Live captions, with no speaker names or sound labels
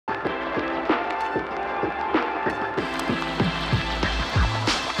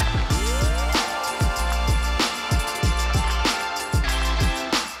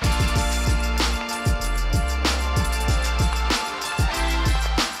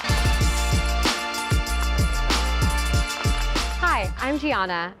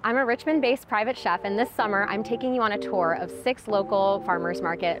Gianna. I'm a Richmond-based private chef, and this summer I'm taking you on a tour of 6 local farmers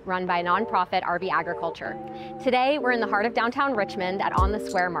market run by nonprofit RV Agriculture. Today we're in the heart of downtown Richmond at On the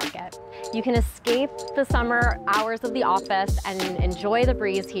Square Market. You can escape the summer hours of the office and enjoy the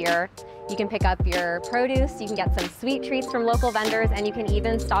breeze here. You can pick up your produce, you can get some sweet treats from local vendors, and you can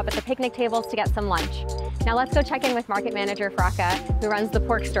even stop at the picnic tables to get some lunch. Now let's go check in with market manager Fraka, who runs the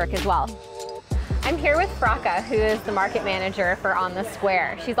pork stork as well. I'm here with Fraka, who is the market manager for On the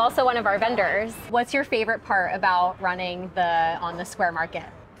Square. She's also one of our vendors. What's your favorite part about running the On the Square market?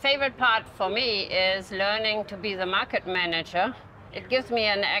 Favorite part for me is learning to be the market manager. It gives me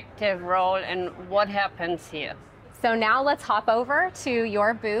an active role in what happens here. So now let's hop over to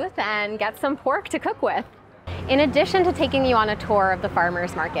your booth and get some pork to cook with. In addition to taking you on a tour of the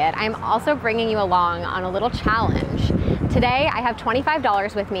farmers market, I'm also bringing you along on a little challenge. Today I have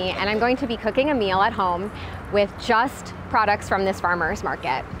 $25 with me and I'm going to be cooking a meal at home with just products from this farmers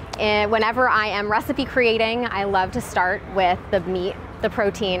market. And whenever I am recipe creating, I love to start with the meat, the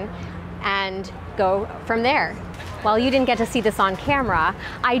protein, and go from there. While you didn't get to see this on camera,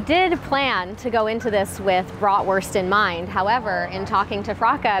 I did plan to go into this with bratwurst in mind. However, in talking to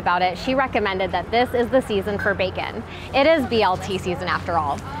Fraka about it, she recommended that this is the season for bacon. It is BLT season after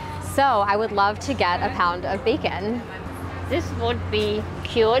all. So I would love to get a pound of bacon. This would be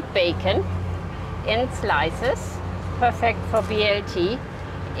cured bacon in slices, perfect for BLT.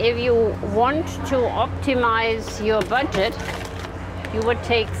 If you want to optimize your budget, you would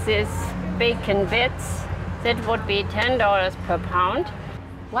take this bacon bits. That would be $10 per pound.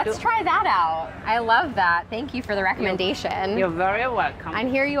 Let's try that out. I love that. Thank you for the recommendation. You're very welcome.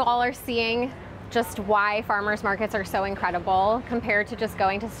 And here you all are seeing just why farmers markets are so incredible compared to just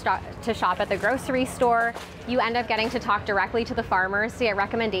going to shop at the grocery store. You end up getting to talk directly to the farmers to get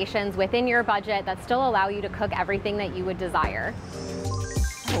recommendations within your budget that still allow you to cook everything that you would desire.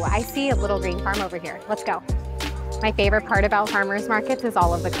 Oh, I see a little green farm over here. Let's go. My favorite part about farmers markets is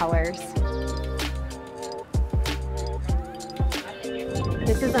all of the colors.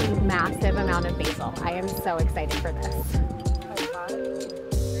 This is a massive amount of basil. I am so excited for this.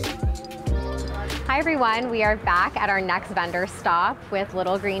 Hi everyone, we are back at our next vendor stop with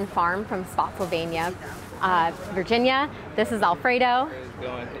Little Green Farm from Spotsylvania, Virginia. This is Alfredo,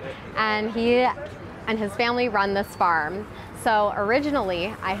 and he and his family run this farm. So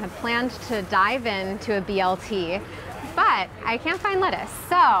originally I had planned to dive into a BLT, but I can't find lettuce.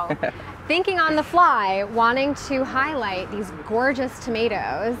 So thinking on the fly, wanting to highlight these gorgeous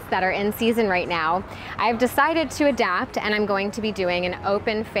tomatoes that are in season right now, I've decided to adapt and I'm going to be doing an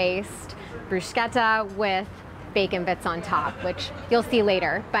open-faced bruschetta with bacon bits on top, which you'll see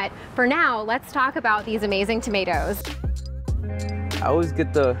later. But for now, let's talk about these amazing tomatoes. I always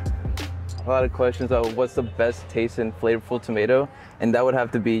get a lot of questions about what's the best taste and flavorful tomato, and that would have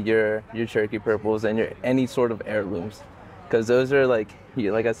to be your Cherokee purples and your any sort of heirlooms, because those are like I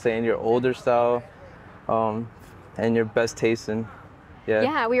was saying, your older style and your best taste. And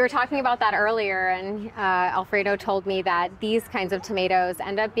yeah, we were talking about that earlier, and Alfredo told me that these kinds of tomatoes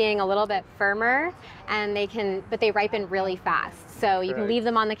end up being a little bit firmer, and but they ripen really fast. So you can leave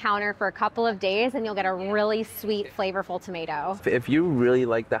them on the counter for a couple of days and you'll get a really sweet, flavorful tomato. If you really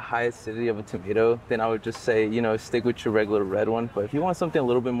like the high acidity of a tomato, then I would just say, stick with your regular red one. But if you want something a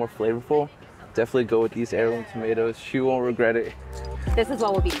little bit more flavorful, definitely go with these heirloom tomatoes. You won't regret it. This is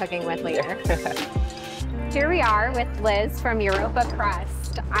what we'll be cooking with later. Here we are with Liz from Europa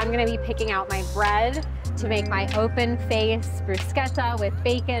Crust. I'm going to be picking out my bread to make my open-faced bruschetta with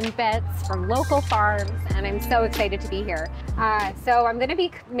bacon bits from local farms, and I'm so excited to be here. So I'm going to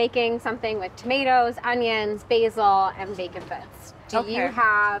be making something with tomatoes, onions, basil, and bacon bits. Do you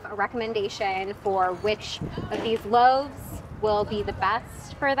have a recommendation for which of these loaves will be the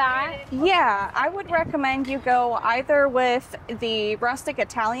best for that? Yeah, I would recommend you go either with the rustic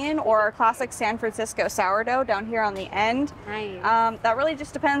Italian or classic San Francisco sourdough down here on the end. Nice. That really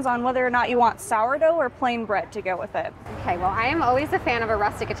just depends on whether or not you want sourdough or plain bread to go with it. Okay, well, I am always a fan of a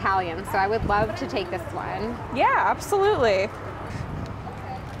rustic Italian, so I would love to take this one. Yeah, absolutely.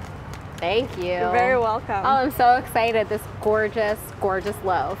 Thank you. You're very welcome. Oh, I'm so excited. This gorgeous, gorgeous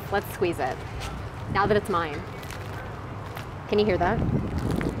loaf. Let's squeeze it. Now that it's mine. Can you hear that?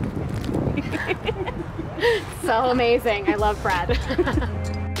 So amazing. I love bread.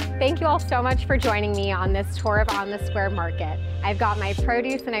 Thank you all so much for joining me on this tour of On the Square Market. I've got my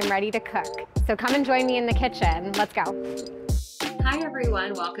produce and I'm ready to cook. So come and join me in the kitchen. Let's go. Hi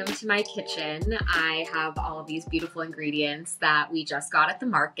everyone, welcome to my kitchen. I have all of these beautiful ingredients that we just got at the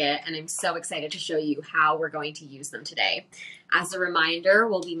market, and I'm so excited to show you how we're going to use them today. As a reminder,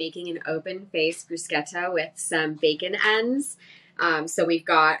 we'll be making an open-faced bruschetta with some bacon ends. So we've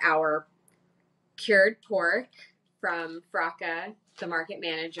got our cured pork from Fracca, the market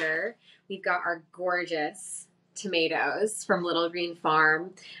manager. We've got our gorgeous tomatoes from Little Green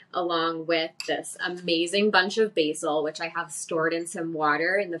Farm, along with this amazing bunch of basil, which I have stored in some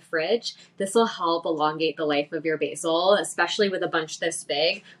water in the fridge. This will help elongate the life of your basil, especially with a bunch this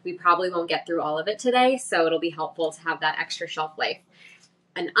big. We probably won't get through all of it today, so it'll be helpful to have that extra shelf life.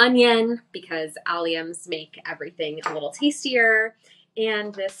 An onion, because alliums make everything a little tastier,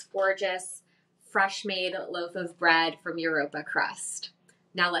 and this gorgeous fresh made loaf of bread from Europa Crust.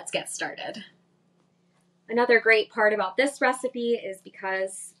 Now let's get started. Another great part about this recipe is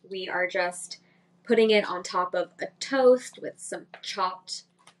because we are just putting it on top of a toast with some chopped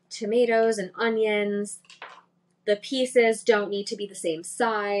tomatoes and onions. The pieces don't need to be the same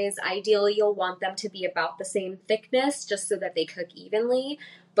size. Ideally, you'll want them to be about the same thickness just so that they cook evenly.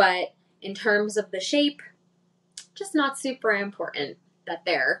 But in terms of the shape, just not super important that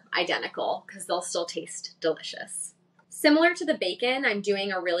they're identical because they'll still taste delicious. Similar to the bacon, I'm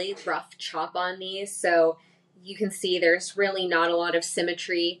doing a really rough chop on these, so you can see there's really not a lot of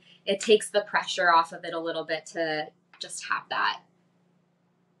symmetry. It takes the pressure off of it a little bit to just have that.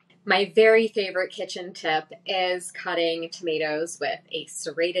 My very favorite kitchen tip is cutting tomatoes with a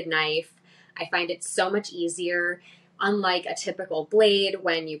serrated knife. I find it so much easier. Unlike a typical blade,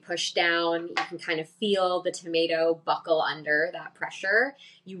 when you push down, you can kind of feel the tomato buckle under that pressure.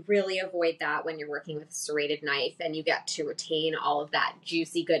 You really avoid that when you're working with a serrated knife, and you get to retain all of that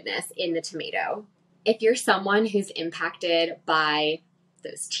juicy goodness in the tomato. If you're someone who's impacted by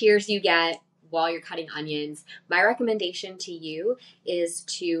those tears you get while you're cutting onions, my recommendation to you is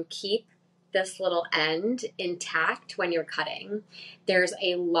to keep this little end intact when you're cutting. There's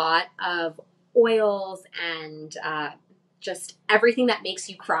a lot of oils and just everything that makes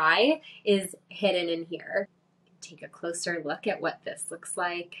you cry is hidden in here. Take a closer look at what this looks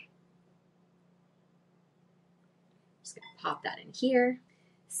like. Just gonna pop that in here.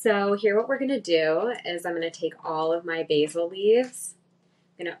 So here what we're gonna do is I'm gonna take all of my basil leaves,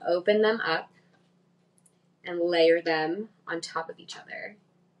 I'm gonna open them up and layer them on top of each other.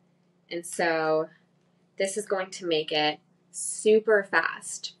 And so this is going to make it super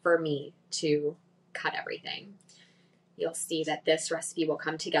fast for me to cut everything. You'll see that this recipe will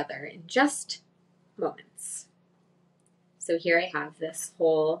come together in just moments. So here I have this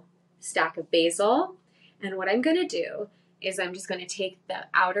whole stack of basil, and what I'm gonna do is I'm just gonna take the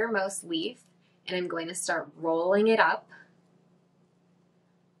outermost leaf and I'm going to start rolling it up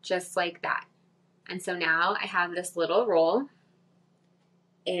just like that. And so now I have this little roll,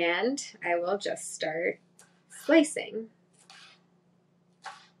 and I will just start slicing.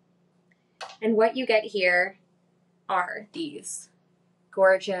 And what you get here are these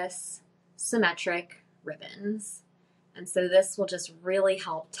gorgeous, symmetric ribbons. And so this will just really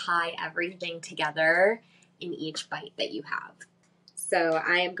help tie everything together in each bite that you have. So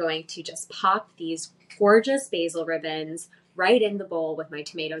I am going to just pop these gorgeous basil ribbons right in the bowl with my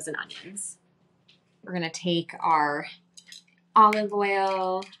tomatoes and onions. We're gonna take our olive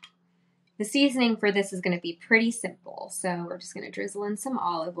oil. The seasoning for this is gonna be pretty simple. So we're just gonna drizzle in some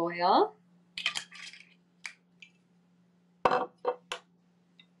olive oil.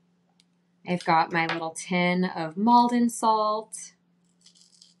 I've got my little tin of Maldon salt.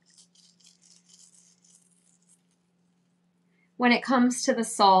 When it comes to the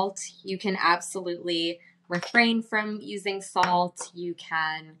salt, you can absolutely refrain from using salt. You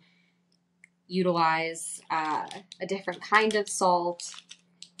can utilize a different kind of salt.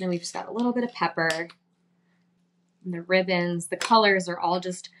 Then we've just got a little bit of pepper. And the ribbons, the colors are all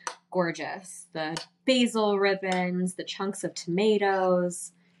just gorgeous. The basil ribbons, the chunks of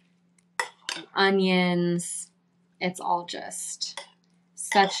tomatoes, the onions. It's all just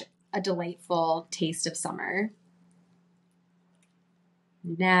such a delightful taste of summer.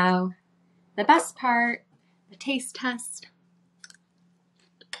 Now, the best part, the taste test.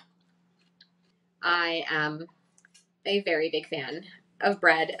 I am a very big fan of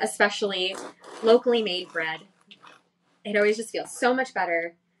bread, especially locally made bread. It always just feels so much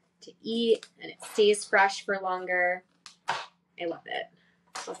better to eat, and it stays fresh for longer. I love it.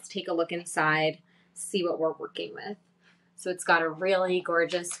 So let's take a look inside, see what we're working with. So it's got a really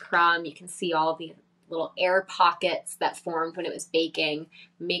gorgeous crumb. You can see all the little air pockets that formed when it was baking.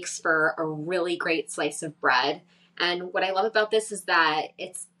 Makes for a really great slice of bread. And what I love about this is that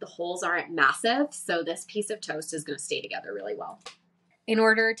the holes aren't massive, so this piece of toast is going to stay together really well. In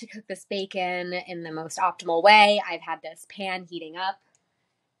order to cook this bacon in the most optimal way, I've had this pan heating up,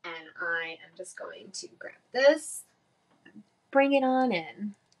 and I am just going to grab this, bring it on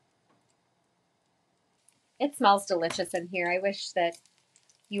in. It smells delicious in here. I wish that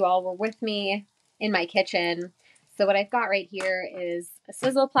you all were with me in my kitchen. So what I've got right here is a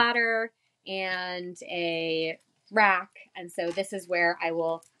sizzle platter and a rack. And so this is where I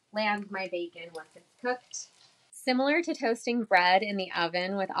will land my bacon once it's cooked. Similar to toasting bread in the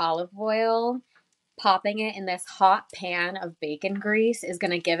oven with olive oil, popping it in this hot pan of bacon grease is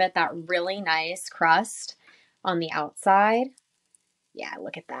going to give it that really nice crust on the outside. Yeah,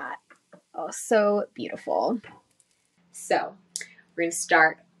 look at that. Oh, so beautiful. So we're going to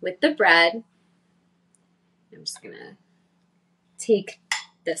start with the bread. I'm just going to take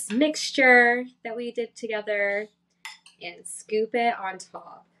this mixture that we did together and scoop it on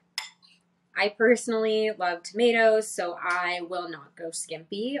top. I personally love tomatoes, so I will not go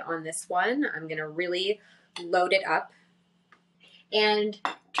skimpy on this one. I'm going to really load it up. And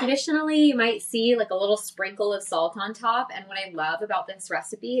traditionally, you might see like a little sprinkle of salt on top. And what I love about this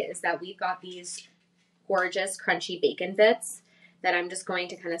recipe is that we've got these gorgeous crunchy bacon bits that I'm just going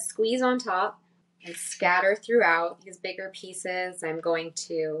to kind of squeeze on top and scatter throughout these bigger pieces. I'm going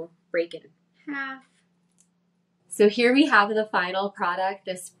to break it in half. So here we have the final product,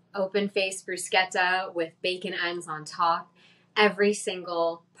 this open-faced bruschetta with bacon ends on top. Every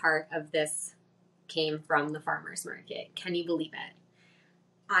single part of this came from the farmer's market. Can you believe it?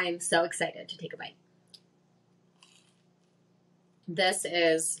 I am so excited to take a bite. This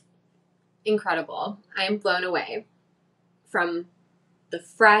is incredible. I am blown away from the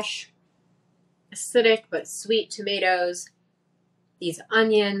fresh, acidic but sweet tomatoes. These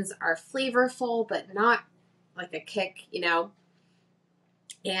onions are flavorful but not like a kick, you know.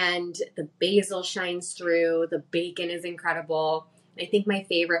 And the basil shines through. The bacon is incredible. I think my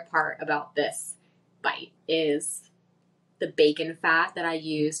favorite part about this bite is the bacon fat that I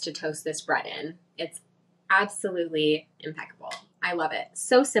use to toast this bread in. It's absolutely impeccable. I love it.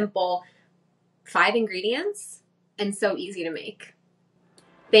 So simple, 5 ingredients, and so easy to make.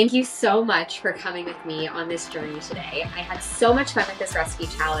 Thank you so much for coming with me on this journey today. I had so much fun with this recipe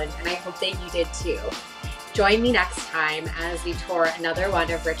challenge, and I hope that you did too. Join me next time as we tour another one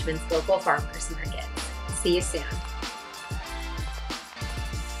of Richmond's local farmers markets. See you soon.